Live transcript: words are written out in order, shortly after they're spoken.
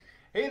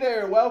Hey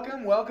there,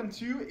 welcome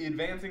to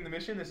Advancing the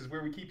Mission. This is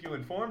where we keep you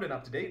informed and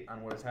up to date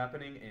on what is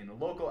happening in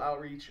local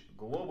outreach,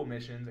 global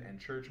missions, and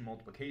church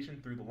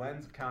multiplication through the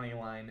lens of County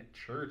Line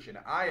Church. And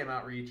I am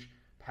Outreach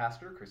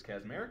Pastor Chris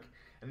Kazmarek.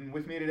 And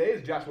with me today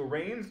is Joshua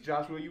Rains.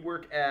 Joshua, you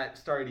work at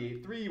Star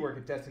 88.3, you work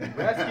at Destiny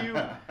Rescue.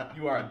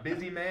 You are a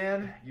busy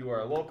man, you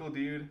are a local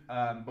dude.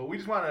 But we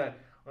just want to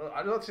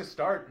let's just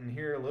start and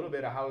hear a little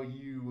bit of how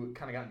you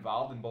kind of got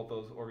involved in both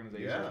those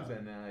organizations,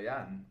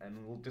 and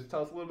we'll just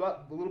tell us a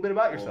little bit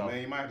about yourself. Well,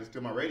 man, you might have to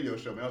steal my radio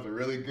show, man. That was a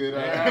really good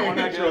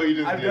intro you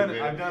just I've did, done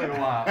man. I've done it for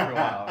a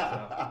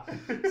while.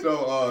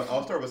 So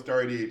I'll start with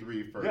Star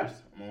 88.3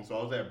 first. Yeah. So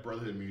I was at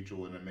Brotherhood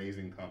Mutual, an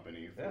amazing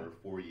company, for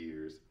 4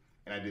 years,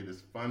 and I did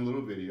this fun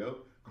little video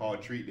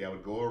called Treat Day. I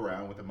would go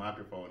around with a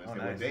microphone and say,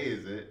 nice. What day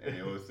is it? And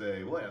it would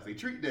say, what? I'd say,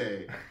 Treat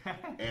Day.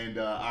 And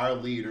our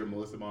leader,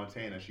 Melissa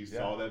Montana, she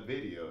saw that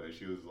video, and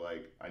she was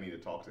like, I need to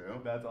talk to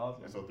him. That's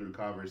awesome. And so through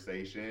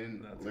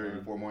conversation, That's literally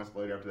fun. 4 months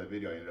later after that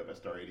video, I ended up at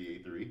Star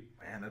 88.3.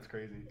 Man, that's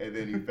crazy. And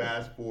then you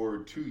fast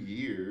forward 2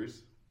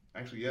 years,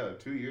 2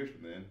 years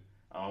from then,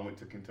 I went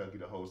to Kentucky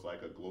to host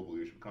like a global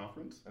leadership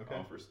conference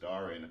for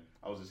Star, and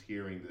I was just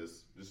hearing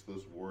this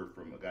word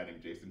from a guy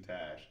named Jason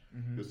Tash.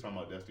 Mm-hmm. He was talking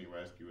about Destiny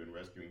Rescue and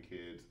rescuing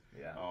kids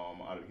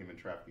out of human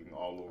trafficking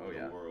all over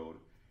the world.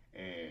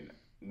 And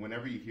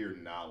whenever you hear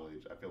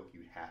knowledge, I feel like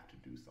you have to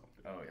do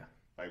something. Oh yeah.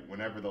 Like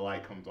whenever the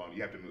light comes on,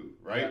 you have to move,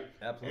 right?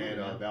 Yeah, absolutely.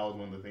 And that was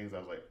one of the things I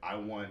was like, I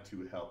want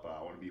to help out.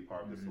 I want to be a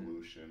part of the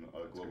solution,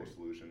 a global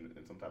solution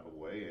in some type of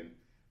way, and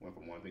went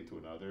from one thing to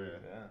another.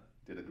 And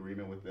did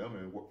agreement with them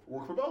and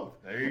work for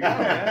both. There you go,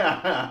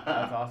 man.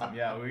 That's awesome.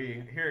 Yeah,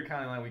 we here at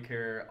County Line, we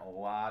care a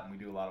lot, and we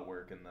do a lot of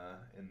work in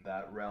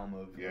that realm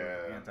of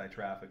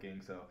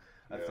anti-trafficking. So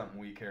that's something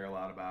we care a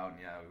lot about.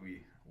 And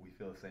we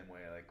feel the same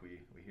way. Like we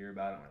hear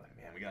about it, and we're like,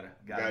 man, we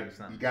gotta do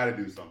something. You gotta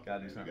do something.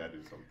 Gotta do something. You gotta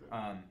do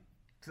something.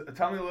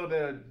 Tell me a little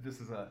bit. This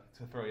is to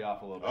throw you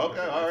off a little bit.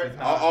 Okay, all right.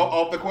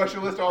 Off the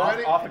question list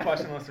already. Off the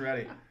question list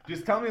already.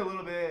 Just tell me a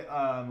little bit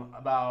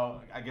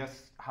about, I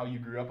guess, how you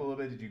grew up a little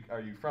bit.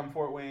 Are you from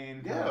Fort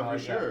Wayne? Yeah, for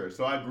sure.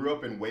 So I grew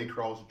up in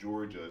Waycross,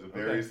 Georgia. It's a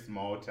very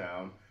small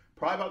town,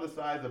 probably about the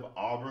size of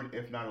Auburn,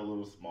 if not a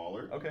little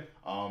smaller. Okay.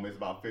 It's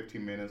about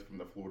 15 minutes from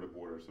the Florida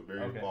border, so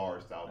very far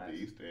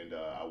southeast. Nice. And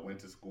I went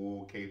to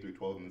school K through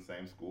 12 in the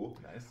same school.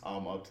 Nice.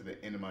 Up to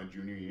the end of my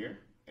junior year.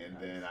 And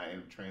then I ended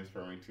up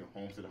transferring to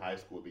Homestead High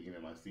School beginning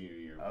of my senior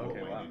year in Fort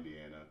Wayne,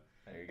 Indiana.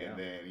 There you go. And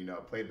then, I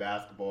played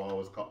basketball. I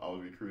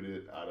was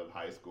recruited out of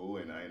high school,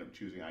 and I ended up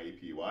choosing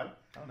IUPUI.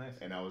 Oh, nice.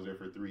 And I was there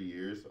for 3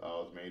 years. I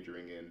was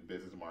majoring in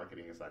business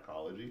marketing and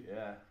psychology.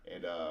 Yeah.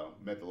 And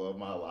met the love of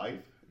my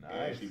life. Nice.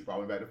 And she brought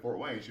me back to Fort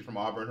Wayne. She's from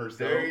Auburn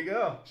herself. There you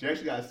go. She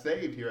actually got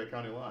saved here at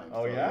County Line.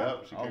 Oh,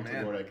 Yep, she came to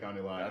the Lord at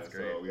County Line. That's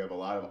great. So we have a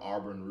lot of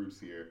Auburn roots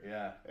here.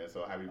 Yeah. And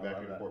so happy to be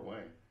back here in Fort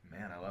Wayne.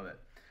 Man, I love it.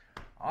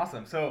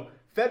 Awesome. So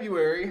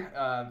February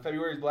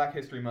is Black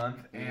History Month,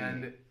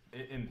 and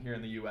here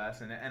in the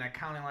U.S. and at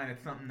County Line,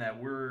 it's something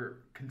that we're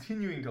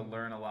continuing to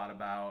learn a lot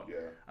about.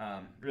 Yeah.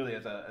 Really,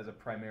 as a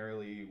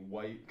primarily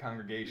white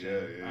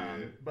congregation. Yeah.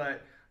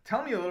 But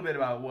tell me a little bit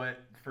about what,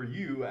 for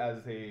you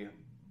as a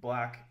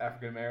Black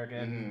African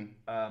American,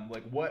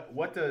 like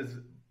what does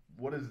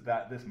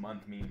this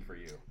month mean for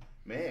you?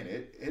 Man,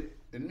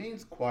 it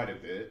means quite a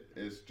bit.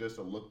 It's just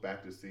a look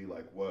back to see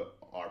like what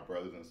our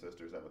brothers and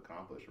sisters have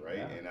accomplished, right?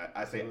 Yeah, and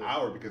I say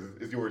our because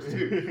it's yours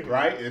too,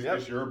 right?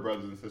 It's your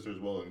brothers and sisters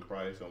well in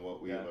Christ and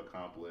what we have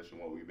accomplished and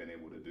what we've been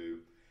able to do.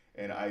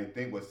 And I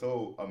think what's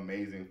so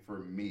amazing for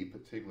me,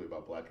 particularly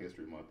about Black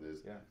History Month,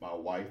 is my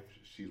wife,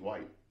 she's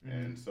white.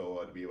 And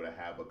so to be able to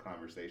have a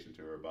conversation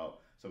to her about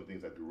some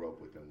things I grew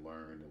up with and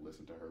learned and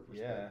listen to her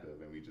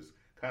perspective. And we just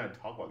kind of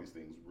talk about these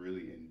things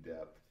really in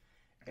depth.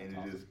 And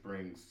it just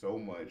brings so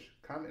much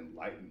kind of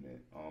enlightenment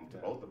to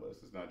both of us.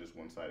 It's not just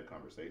one-sided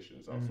conversation.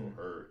 It's also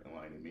her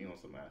enlightening me on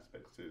some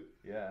aspects too.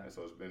 Yeah. And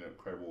so it's been an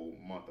incredible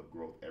month of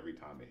growth every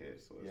time it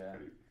hits. So it's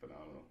pretty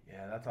phenomenal.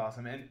 Yeah, that's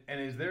awesome. And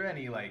is there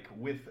any, like,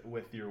 with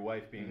your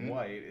wife being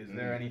white, is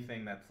there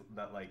anything that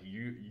like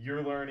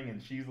you're learning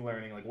and she's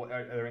learning? Like, what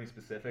are there any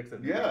specifics?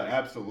 That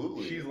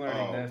Absolutely. She's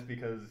learning this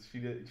because she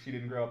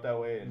didn't grow up that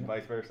way, and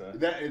vice versa.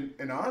 That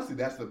and honestly,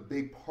 that's the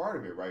big part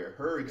of it, right?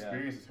 Her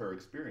experience is her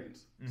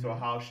experience. So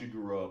how she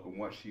grew up and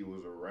what she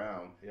was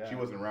around, she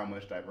wasn't around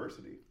much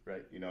diversity.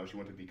 Right. She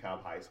went to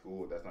DeKalb High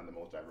School. That's not the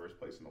most diverse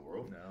place in the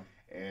world. No.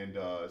 And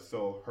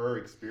so her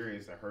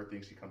experience and her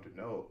things she come to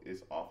know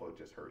is off of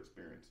just her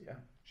experience. Yeah.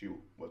 She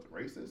wasn't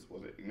racist.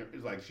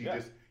 It's like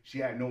she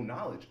had no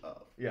knowledge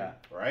of. Yeah.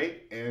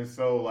 Right. And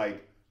so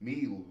like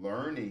me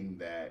learning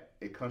that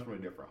it comes from a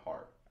different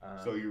heart.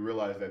 So you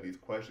realize that these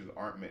questions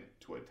aren't meant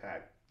to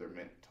attack. They're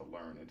meant to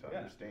learn and to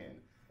understand.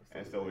 Absolutely.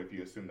 And so if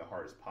you assume the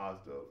heart is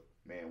positive,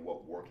 man,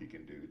 what work you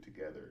can do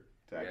together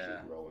to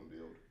actually grow and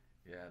build.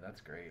 Yeah,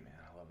 that's great, man.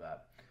 I love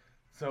that.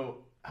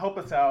 So help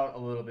us out a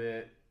little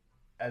bit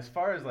as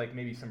far as like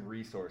maybe some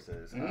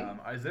resources.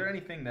 Is there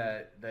anything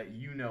that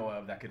you know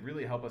of that could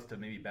really help us to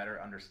maybe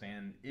better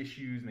understand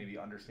issues, maybe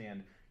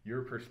understand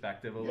your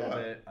perspective a little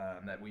bit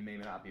that we may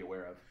not be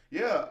aware of.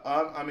 Yeah,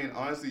 I mean,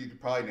 honestly, you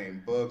could probably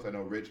name books. I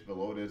know Rich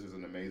Villodas is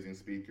an amazing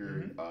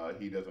speaker.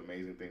 He does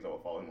amazing things. I will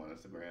follow him on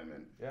Instagram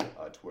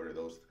and Twitter,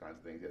 those kinds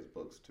of things. He has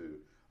books too.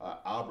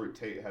 Albert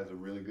Tate has a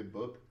really good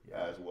book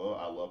as well.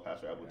 I love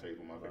Pastor Albert Tate,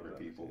 one of my favorite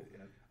people.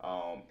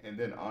 And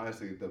then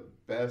honestly, the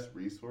best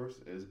resource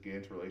is get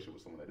into a relationship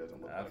with someone that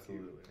doesn't look like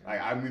you.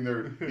 Like, I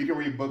mean, you can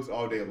read books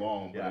all day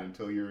long, but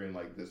until you're in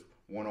like this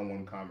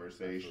one-on-one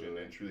conversation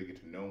and truly get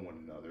to know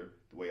one another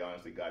the way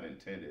honestly God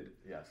intended,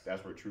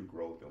 that's where true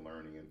growth and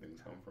learning and things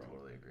come from.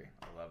 Totally agree.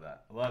 I love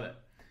that. I love it.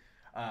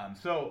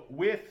 So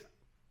with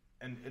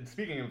and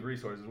speaking of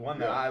resources, one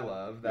that I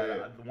love,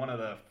 one of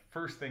the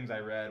first things I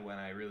read when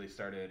I really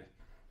started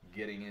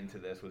getting into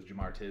this was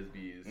Jemar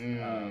Tisby's.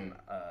 I'm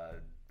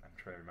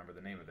trying to remember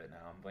the name of it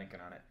now. I'm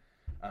blanking on it.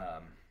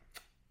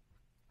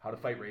 How to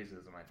Fight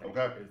Racism, I think,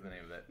 is the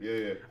name of it.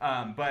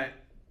 Yeah. But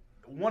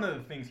one of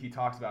the things he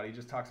talks about, he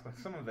just talks about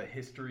some of the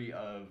history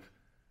of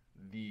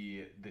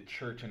the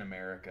church in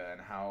America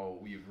and how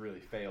we've really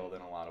failed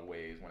in a lot of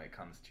ways when it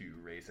comes to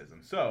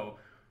racism. So,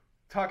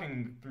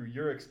 talking through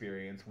your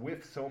experience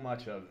with so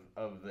much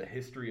of the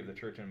history of the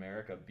church in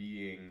America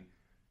being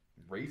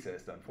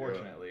racist,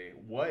 unfortunately,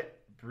 what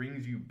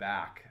brings you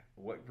back?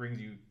 What brings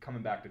you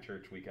coming back to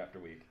church week after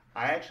week?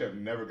 I actually have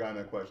never gotten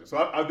that question. So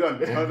I've done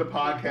tons of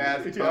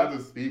podcasts, tons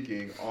of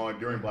speaking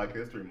during Black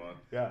History Month.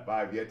 But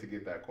I've yet to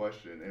get that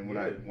question. And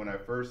when I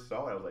first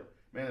saw it, I was like,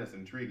 man, that's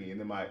intriguing. And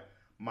then I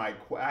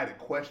had a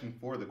question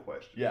for the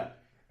question.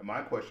 And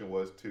my question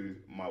was to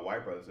my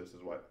white brothers and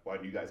sisters, why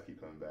do you guys keep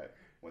coming back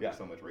when there's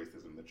so much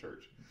racism in the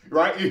church?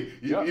 Right? You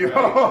know?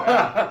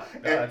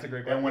 That's a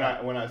great question.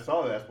 And when I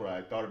saw that, that's what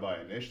I thought about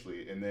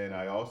initially. And then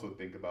I also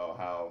think about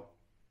how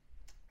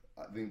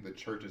I think the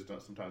church is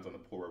sometimes on a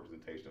poor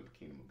representation of the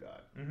kingdom of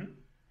God.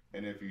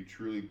 And if you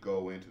truly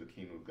go into the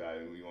kingdom of God,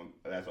 and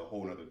that's a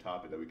whole other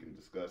topic that we can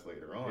discuss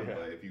later on.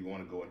 But if you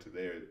want to go into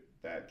there,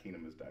 that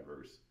kingdom is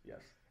diverse.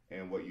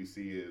 And what you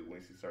see is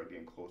once you start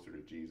getting closer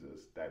to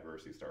Jesus,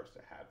 diversity starts to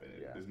happen.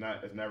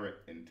 It's never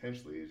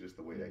intentionally. It's just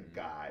the way that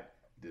God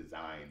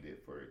designed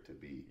it for it to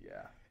be.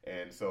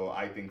 And so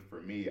I think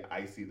for me,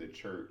 I see the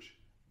church,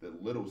 the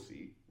little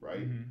c,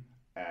 right,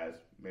 as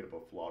made up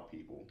of flawed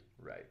people.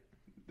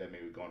 That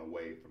maybe gone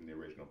away from the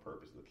original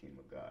purpose of the kingdom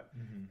of God.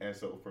 And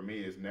so for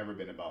me, it's never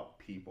been about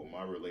people.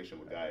 My relationship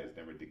with God is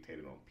never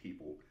dictated on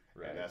people.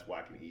 And that's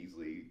why I can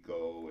easily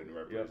go and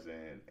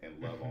represent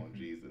and love on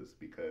Jesus,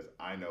 because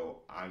I know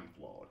I'm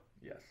flawed.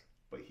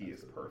 But he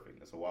is perfect.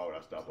 And so why would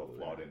I stop a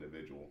flawed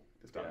individual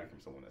to stop me from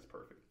someone that's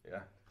perfect?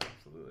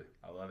 Absolutely.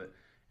 I love it.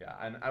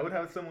 And I would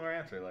have a similar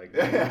answer. Like,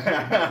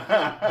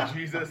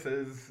 Jesus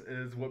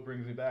is what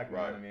brings me back.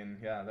 Right. I mean,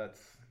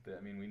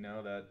 we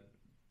know that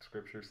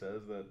Scripture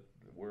says that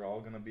we're all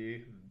going to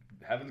be,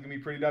 heaven's going to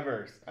be pretty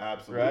diverse.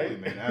 Absolutely, right?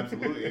 Man,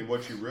 absolutely. And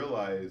what you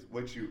realize,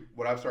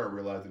 what I've started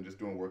realizing just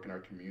doing work in our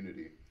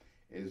community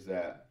is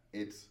that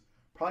it's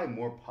probably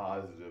more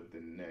positive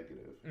than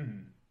negative.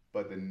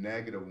 But the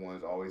negative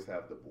ones always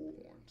have the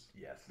bullhorns.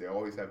 They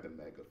always have the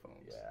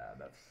megaphones.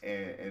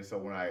 And so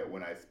when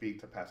I speak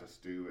to Pastor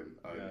Stu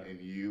and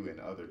you and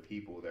other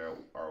people that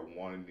are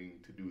wanting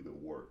to do the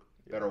work,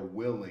 that are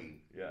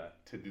willing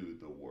to do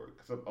the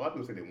work. So a lot of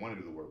people say they want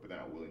to do the work, but they're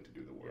not willing to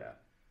do the work.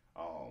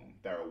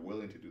 That are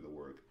willing to do the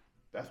work.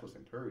 That's what's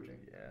encouraging.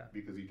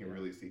 Because you can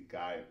really see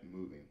God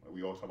moving. Like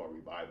we always talk about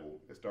revival.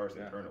 It starts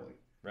internally.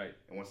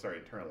 And once it starts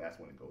internally, that's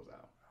when it goes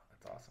out.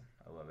 That's awesome.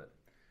 I love it.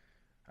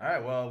 All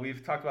right. Well,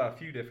 we've talked about a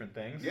few different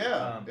things.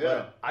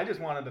 But I just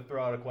wanted to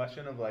throw out a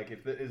question of like,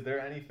 is there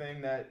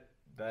anything that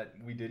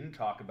we didn't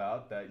talk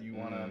about that you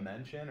want to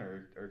mention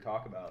or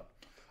talk about?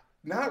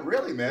 Not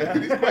really, man.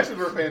 These questions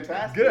were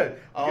fantastic. Good.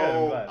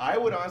 I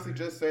would honestly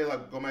just say,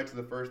 like, go back to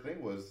the first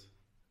thing was,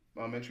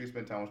 make sure you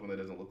spend time with someone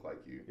that doesn't look like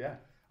you.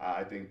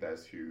 I think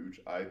that's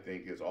huge. I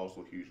think it's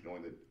also huge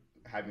knowing that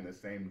having the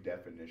same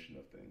definition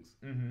of things.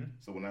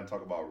 So when I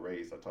talk about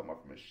race, I talk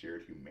about from a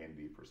shared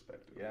humanity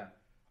perspective.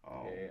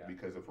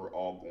 Because if we're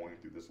all going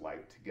through this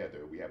life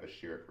together, we have a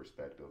shared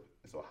perspective.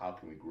 And so how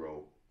can we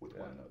grow with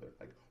one another?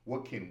 Like,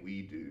 what can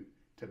we do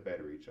to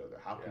better each other?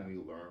 How can we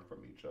learn from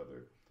each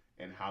other?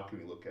 And how can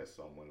we look at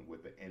someone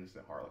with an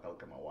innocent heart? Like I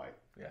look at my wife.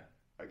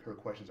 Like her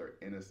questions are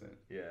innocent.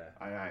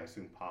 I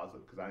assume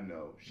positive because I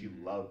know she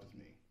loves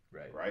me.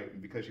 Right?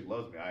 And because she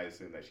loves me, I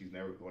assume that she's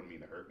never going to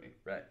mean to hurt me.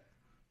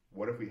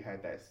 What if we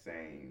had that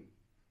same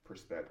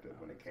perspective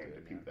when it came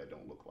to people that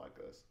don't look like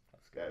us?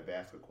 That they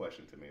ask a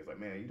question to me. It's like,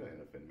 man, you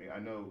didn't offend me. I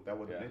know that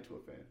wasn't meant to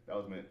offend. That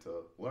was meant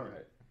to learn.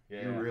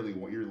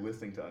 You're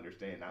listening to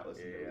understand, not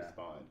listening to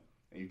respond.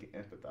 And you can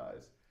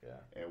empathize.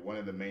 And one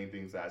of the main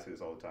things I say this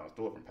all the time, I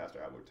stole it from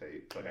Pastor Albert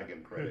Tate, so I give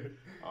him credit.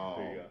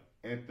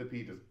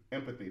 Empathy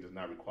does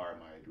not require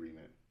my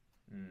agreement.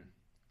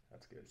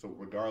 That's good. So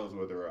regardless of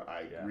whether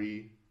I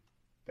agree,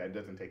 that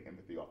doesn't take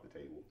empathy off the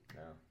table.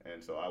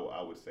 And so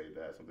I would say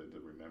that something to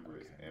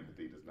remember is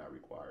empathy does not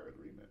require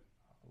agreement.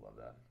 I love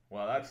that.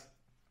 Well, that's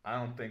I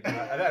don't think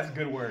that's a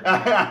good word. We're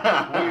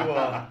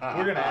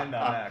gonna end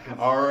on that.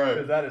 All right.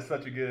 Because that's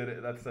such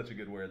a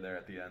good word there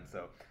at the end.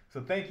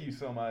 So thank you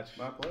so much,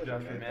 My pleasure,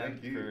 Justin, man,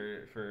 thank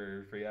you.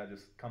 for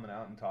just coming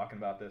out and talking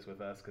about this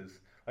with us. Because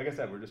like I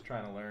said, we're just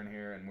trying to learn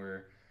here, and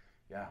we're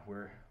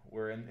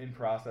in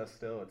process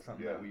still. It's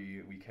something that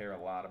we care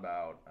a lot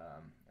about,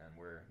 and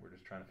we're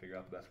just trying to figure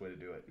out the best way to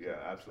do it. Yeah,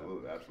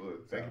 absolutely.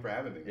 Thank you for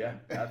having me. Yeah,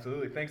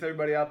 absolutely. Thanks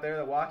everybody out there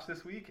that watched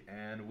this week,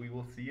 and we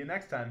will see you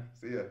next time.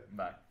 See ya.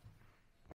 Bye.